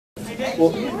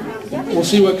We'll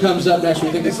see what comes up next. We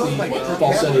think it's the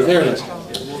falsetto. There it is.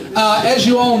 As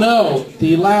you all know,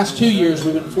 the last 2 years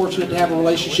we've been fortunate to have a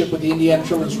relationship with the Indiana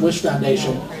Children's Wish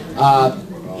Foundation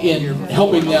in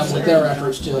helping them with their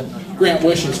efforts to grant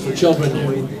wishes for children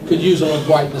who could use a little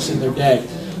brightness in their day.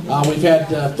 We've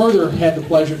further had the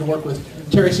pleasure to work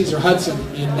with Terry Caesar Hudson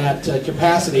in that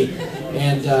capacity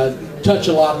and touch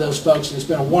a lot of those folks, and it's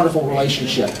been a wonderful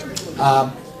relationship.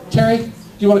 Terry, do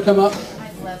you want to come up?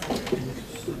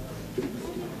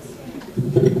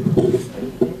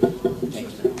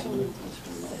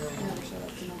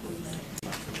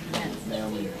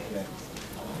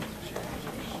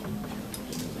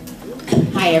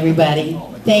 Hi everybody.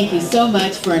 Thank you so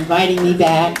much for inviting me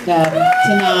back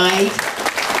tonight.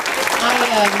 I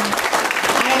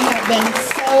have been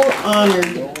so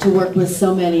honored to work with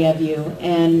so many of you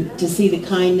and to see the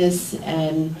kindness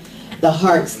and the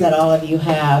hearts that all of you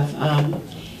have.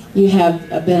 You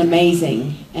have been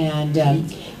amazing, and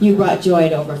you brought joy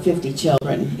to over 50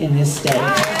 children in this state. And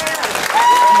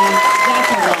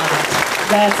that's a lot.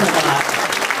 That's a lot.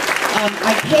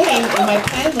 I came, and my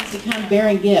plan was to come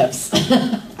bearing gifts.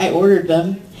 I ordered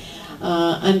them.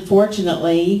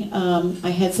 Unfortunately, I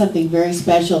had something very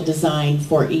special designed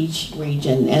for each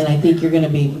region, and I think you're going to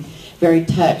be very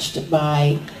touched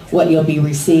by what you'll be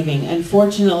receiving.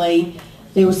 Unfortunately,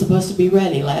 they were supposed to be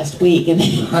ready last week, and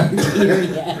they aren't here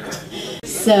yet.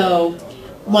 So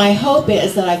my hope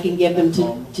is that I can give them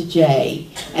to Jay,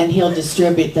 and he'll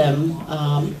distribute them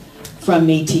from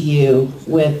me to you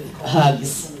with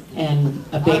hugs and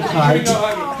a big heart.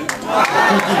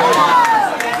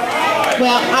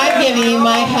 Well, I'm giving you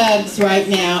my hugs right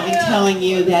now and telling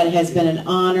you that it has been an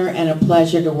honor and a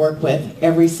pleasure to work with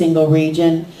every single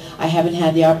region. I haven't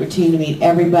had the opportunity to meet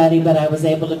everybody, but I was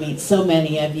able to meet so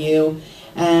many of you,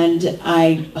 and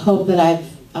I hope that I've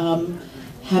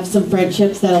have some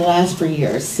friendships that'll last for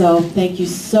years. So thank you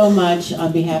so much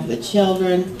on behalf of the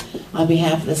children, on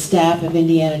behalf of the staff of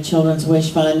Indiana Children's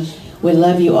Wish Fund. We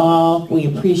love you all. We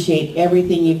appreciate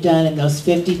everything you've done, and those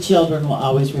 50 children will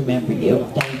always remember you.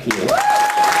 Thank you.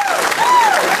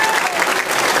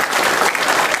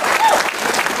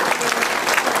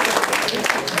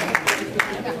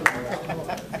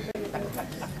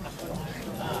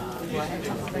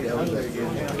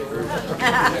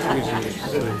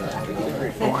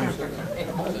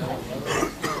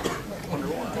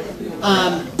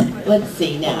 Let's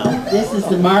see now. This is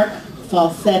the Mark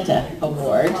Falsetta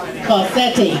Award.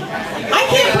 Falsetti. I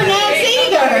can't pronounce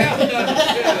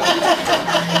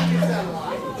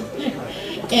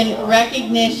either. In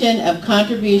recognition of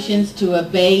contributions to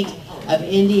ABATE of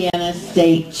Indiana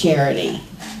State Charity.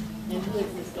 And who is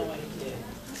this going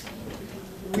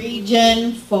to?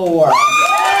 Region 4.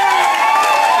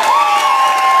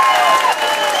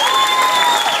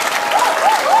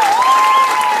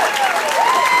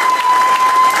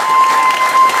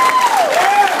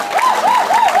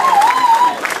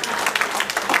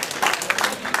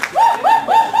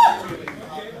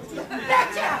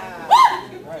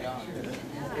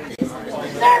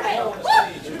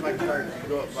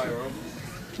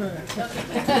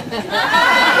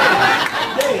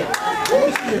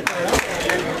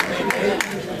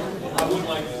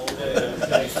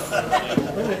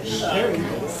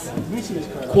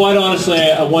 Quite honestly,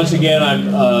 once again,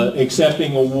 I'm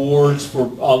accepting awards for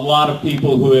a lot of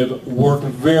people who have worked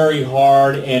very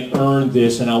hard and earned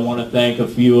this, and I want to thank a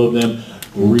few of them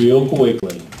real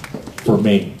quickly for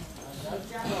me.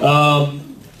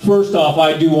 First off,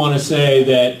 I do want to say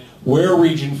that where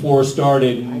Region 4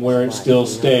 started and where it still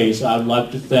stays, I'd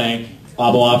like to thank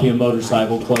ABATE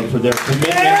Motorcycle Club for their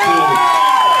commitment to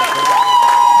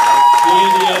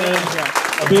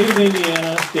the ABATE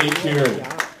Indiana State Charity.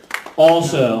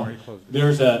 Also,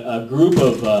 there's a group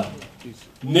of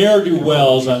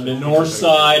ne'er-do-wells on the north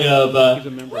side of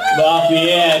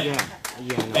Lafayette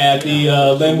at the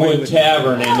Linwood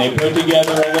Tavern, and they put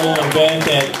together a little event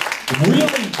that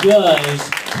really does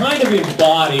kind of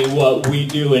embody what we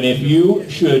do. And if you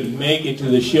should make it to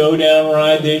the showdown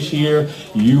ride this year,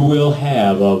 you will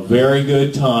have a very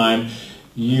good time.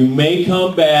 You may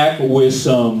come back with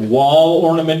some wall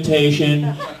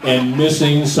ornamentation and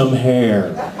missing some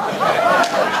hair.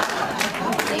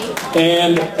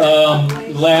 And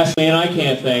lastly, and I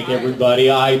can't thank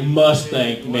everybody, I must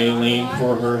thank Maylene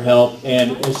for her help,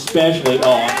 and especially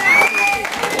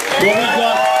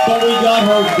but we got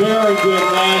her very good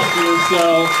last year,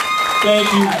 so thank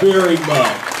you very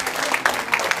much.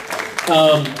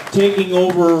 Taking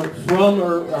over from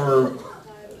her, or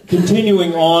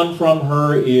continuing on from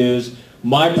her, is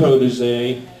my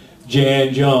protege,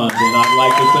 Jan Johns, and I'd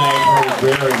like to thank her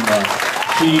very much.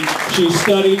 She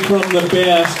studied from the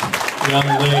best, young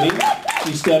lady.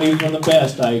 She studied from the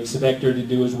best. I expect her to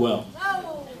do as well.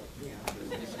 Oh,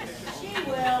 she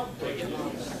will.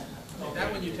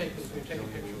 That one you take a picture. You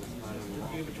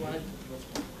which one?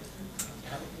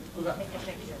 Move up.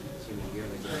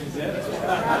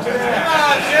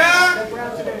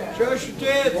 Show us your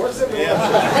tits.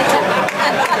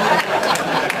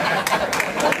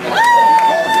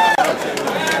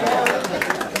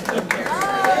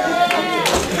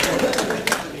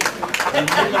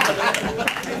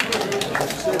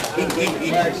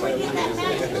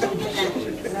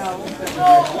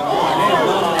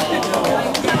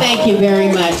 Thank you very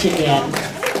much again.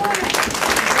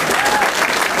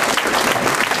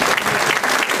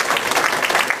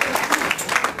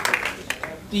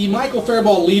 The Michael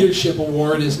Faribault Leadership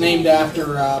Award is named after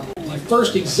the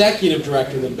first executive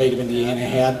director that ABATE of Indiana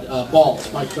had,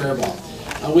 Mike Faribault.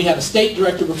 We had a state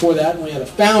director before that, and we had a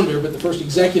founder, but the first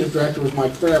executive director was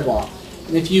Mike Faribault.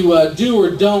 And if you do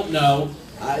or don't know,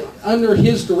 under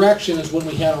his direction is when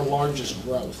we had our largest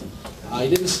growth. He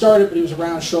didn't start it, but he was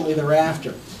around shortly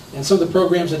thereafter. And some of the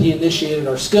programs that he initiated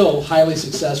are still highly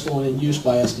successful and in use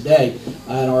by us today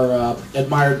and are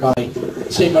admired by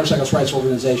state motorcycle rights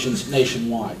organizations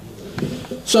nationwide.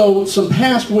 So some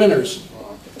past winners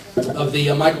of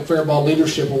the Michael Faribault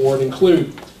Leadership Award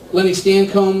include Lenny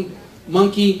Stancombe,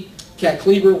 Monkey, Cat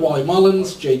Kleber, Wally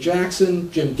Mullins, Jay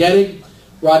Jackson, Jim Gettig,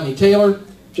 Rodney Taylor,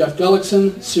 Jeff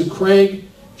Gullickson, Sue Craig,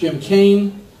 Jim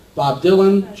Kane, Bob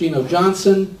Dylan, Gino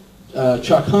Johnson,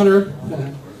 Chuck Hunter,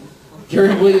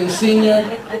 Gary Williams Sr.,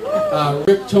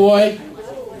 Rick Toy,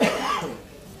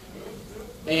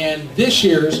 and this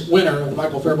year's winner of the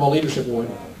Michael Faribault Leadership Award,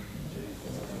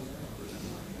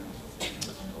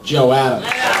 Joe Adams.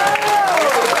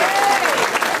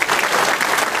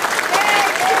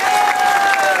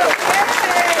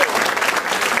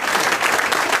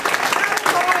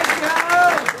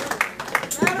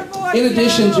 In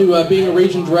addition to being a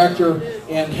region director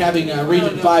and having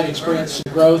Region 5 experience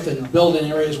some growth and build in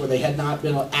areas where they had not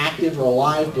been active or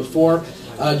alive before,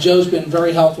 Joe's been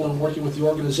very helpful in working with the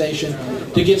organization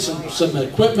to get some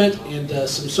equipment and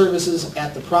some services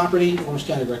at the property, Orange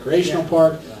County Recreational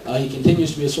Park. He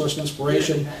continues to be a source of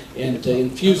inspiration and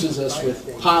infuses us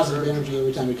with positive energy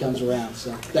every time he comes around.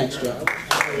 So thanks, Joe.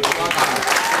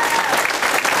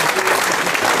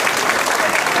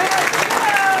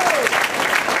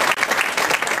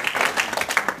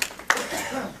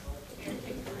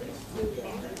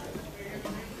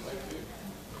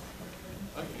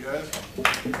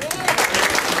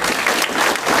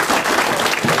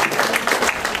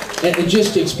 And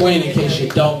just to explain, in case you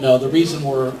don't know, the reason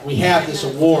we have this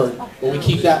award, but we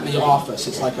keep that in the office.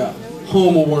 It's like a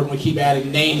home award, and we keep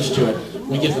adding names to it.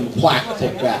 We give them a plaque to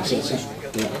take back, so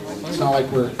it's not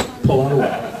like we're pulling it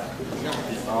away.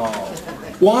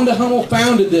 Wanda Hummel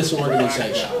founded this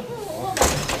organization.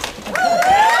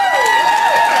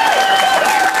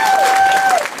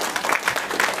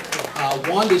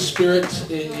 Wanda's spirit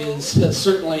is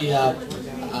certainly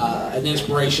an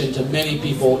inspiration to many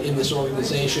people in this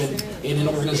organization, in an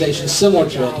organization similar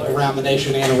to it around the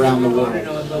nation and around the world.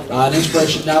 An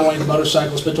inspiration not only to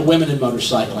motorcyclists, but to women in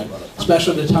motorcycling,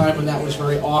 especially at a time when that was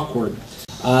very awkward.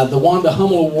 The Wanda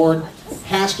Hummel Award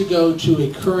has to go to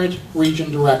a current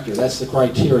region director. That's the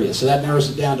criteria. So that narrows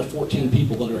it down to 14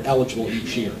 people that are eligible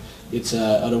each year. It's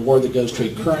an award that goes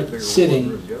to a current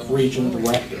sitting region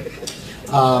director.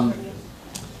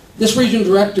 This region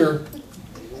director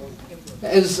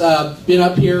has been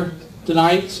up here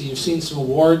tonight, so you've seen some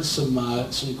awards, some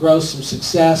growth, some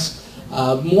success.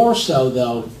 More so,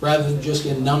 though, rather than just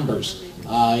in numbers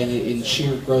and in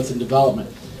sheer growth and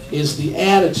development, is the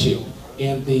attitude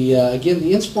and again,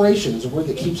 the inspiration is a word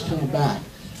that keeps coming back.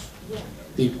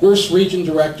 The worst region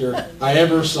director I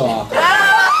ever saw.